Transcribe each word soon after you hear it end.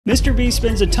MrBeast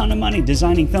spends a ton of money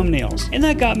designing thumbnails, and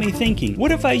that got me thinking,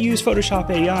 what if I use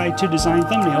Photoshop AI to design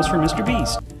thumbnails for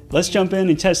MrBeast? Let's jump in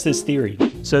and test this theory.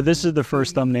 So this is the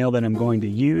first thumbnail that I'm going to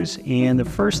use, and the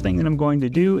first thing that I'm going to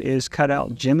do is cut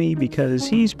out Jimmy because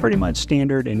he's pretty much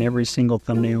standard in every single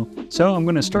thumbnail. So I'm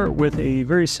going to start with a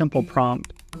very simple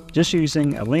prompt, just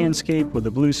using a landscape with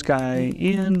a blue sky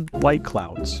and light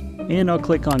clouds. And I'll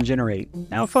click on generate.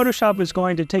 Now Photoshop is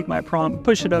going to take my prompt,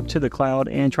 push it up to the cloud,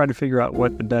 and try to figure out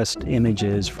what the best image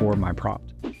is for my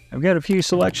prompt. I've got a few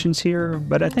selections here,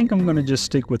 but I think I'm going to just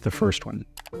stick with the first one.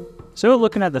 So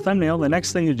looking at the thumbnail, the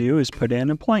next thing to do is put in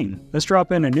a plane. Let's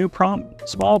drop in a new prompt,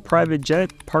 small private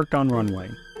jet parked on runway.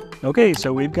 Okay,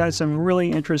 so we've got some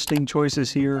really interesting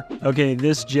choices here. Okay,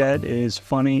 this jet is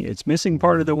funny. It's missing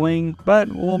part of the wing, but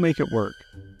we'll make it work.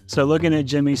 So looking at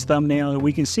Jimmy's thumbnail,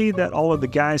 we can see that all of the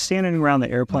guys standing around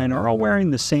the airplane are all wearing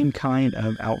the same kind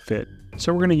of outfit.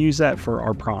 So we're going to use that for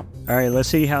our prompt. All right, let's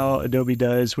see how Adobe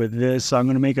does with this. So I'm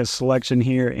going to make a selection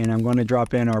here and I'm going to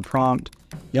drop in our prompt.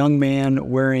 Young man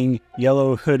wearing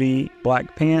yellow hoodie,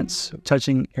 black pants,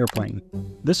 touching airplane.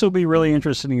 This will be really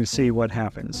interesting to see what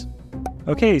happens.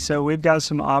 Okay, so we've got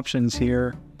some options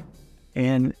here,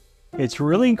 and it's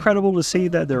really incredible to see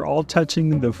that they're all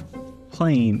touching the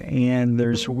plane and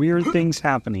there's weird things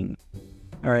happening.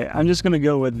 All right, I'm just going to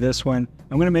go with this one.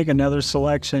 I'm going to make another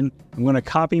selection. I'm going to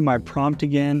copy my prompt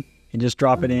again and just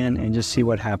drop it in and just see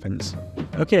what happens.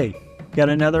 Okay, got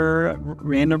another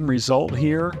random result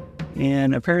here,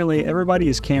 and apparently everybody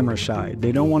is camera shy.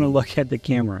 They don't want to look at the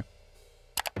camera.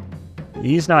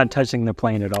 He's not touching the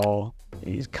plane at all.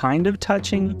 He's kind of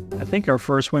touching. I think our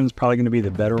first one is probably going to be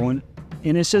the better one.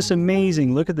 And it's just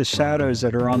amazing. Look at the shadows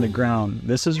that are on the ground.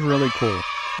 This is really cool.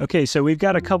 Okay, so we've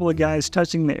got a couple of guys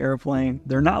touching the airplane.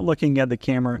 They're not looking at the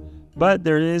camera, but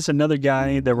there is another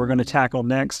guy that we're going to tackle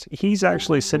next. He's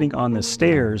actually sitting on the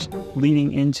stairs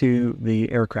leading into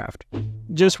the aircraft.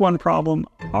 Just one problem,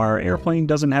 our airplane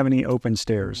doesn't have any open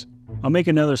stairs. I'll make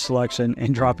another selection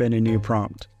and drop in a new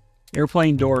prompt.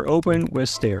 Airplane door open with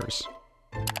stairs.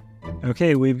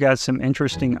 Okay, we've got some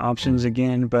interesting options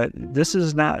again, but this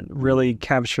is not really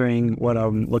capturing what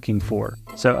I'm looking for.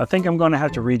 So I think I'm going to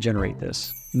have to regenerate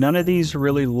this. None of these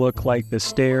really look like the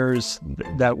stairs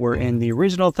that were in the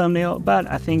original thumbnail, but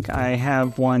I think I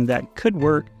have one that could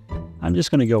work. I'm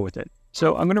just going to go with it.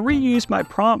 So I'm going to reuse my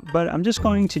prompt, but I'm just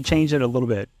going to change it a little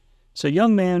bit. So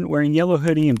young man wearing yellow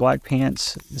hoodie and black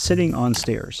pants sitting on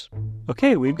stairs.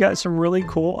 Okay, we've got some really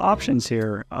cool options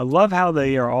here. I love how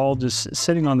they are all just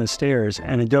sitting on the stairs,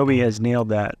 and Adobe has nailed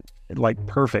that like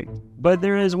perfect. But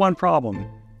there is one problem.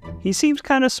 He seems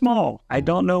kind of small. I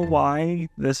don't know why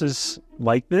this is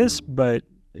like this, but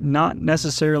not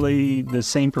necessarily the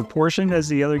same proportion as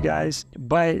the other guys,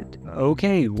 but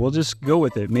okay, we'll just go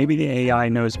with it. Maybe the AI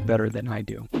knows better than I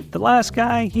do. The last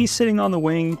guy, he's sitting on the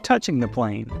wing, touching the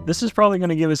plane. This is probably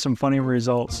going to give us some funny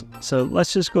results. So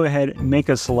let's just go ahead and make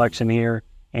a selection here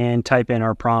and type in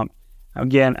our prompt.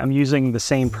 Again, I'm using the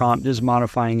same prompt, just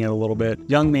modifying it a little bit.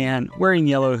 Young man wearing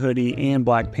yellow hoodie and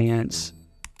black pants,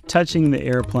 touching the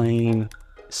airplane,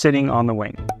 sitting on the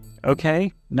wing.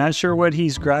 Okay, not sure what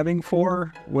he's grabbing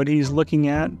for, what he's looking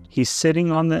at. He's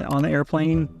sitting on the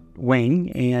airplane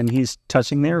wing and he's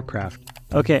touching the aircraft.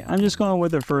 Okay, I'm just going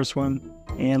with the first one,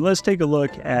 and let's take a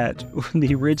look at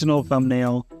the original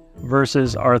thumbnail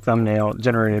versus our thumbnail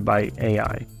generated by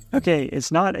AI. Okay,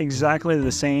 it's not exactly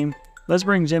the same. Let's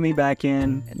bring Jimmy back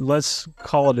in. Let's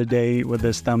call it a day with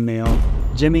this thumbnail.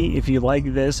 Jimmy, if you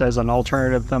like this as an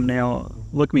alternative thumbnail,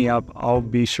 look me up. I'll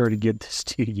be sure to get this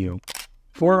to you.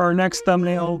 For our next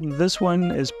thumbnail, this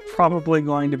one is probably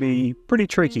going to be pretty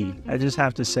tricky, I just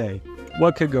have to say.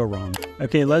 What could go wrong?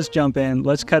 Okay, let's jump in.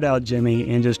 Let's cut out Jimmy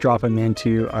and just drop him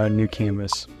into our new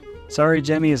canvas. Sorry,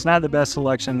 Jimmy, it's not the best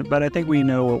selection, but I think we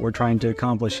know what we're trying to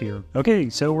accomplish here. Okay,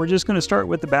 so we're just going to start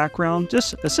with the background,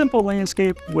 just a simple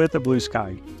landscape with a blue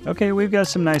sky. Okay, we've got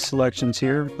some nice selections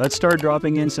here. Let's start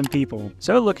dropping in some people.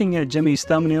 So looking at Jimmy's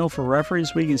thumbnail for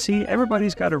reference, we can see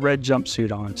everybody's got a red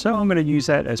jumpsuit on. So I'm going to use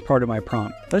that as part of my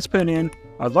prompt. Let's put in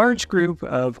a large group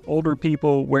of older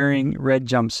people wearing red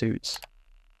jumpsuits.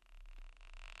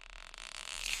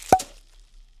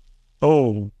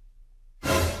 Oh.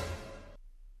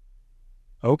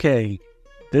 Okay,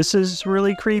 this is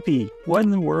really creepy. What in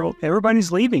the world?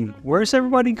 Everybody's leaving. Where's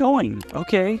everybody going?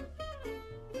 Okay.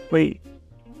 Wait,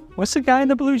 what's the guy in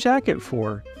the blue jacket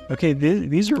for? Okay,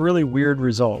 these are really weird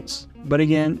results. But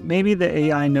again, maybe the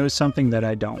AI knows something that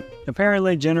I don't.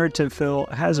 Apparently, Generative Fill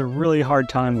has a really hard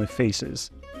time with faces.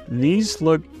 These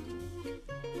look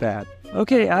bad.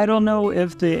 Okay, I don't know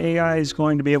if the AI is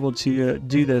going to be able to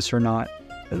do this or not.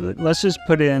 let's just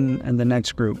put in the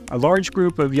next group. A large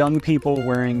group of young people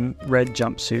wearing red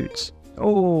jumpsuits.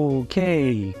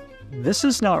 Okay, this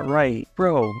is not right.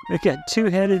 Bro, they got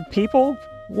two-headed people?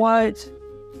 What?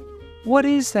 What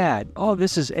is that? Oh,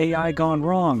 this is AI gone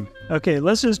wrong. Okay,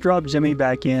 let's just drop Jimmy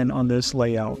back in on this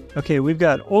layout. Okay, we've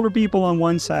got older people on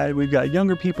one side, we've got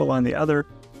younger people on the other,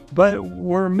 but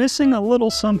we're missing a little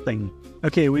something.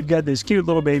 Okay, we've got this cute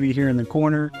little baby here in the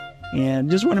corner, and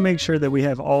just want to make sure that we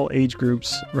have all age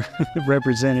groups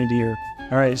represented here.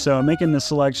 All right, so I'm making the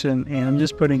selection, and I'm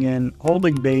just putting in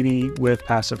holding baby with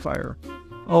pacifier.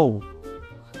 Oh.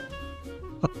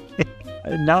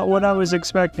 Not what I was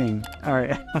expecting. All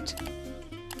right.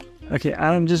 Okay,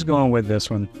 I'm just going with this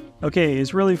one. Okay,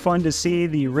 it's really fun to see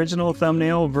the original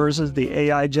thumbnail versus the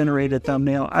AI generated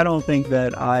thumbnail. I don't think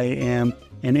that I am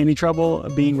in any trouble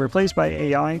being replaced by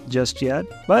AI just yet,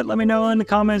 but let me know in the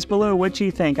comments below what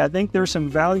you think. I think there's some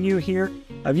value here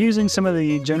of using some of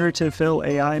the generative fill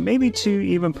AI, maybe to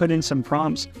even put in some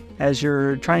prompts as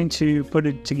you're trying to put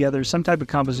it together, some type of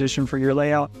composition for your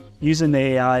layout, using the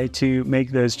AI to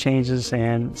make those changes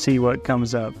and see what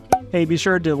comes up. Hey, be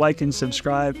sure to like and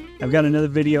subscribe. I've got another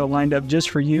video lined up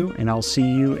just for you, and I'll see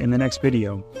you in the next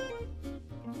video.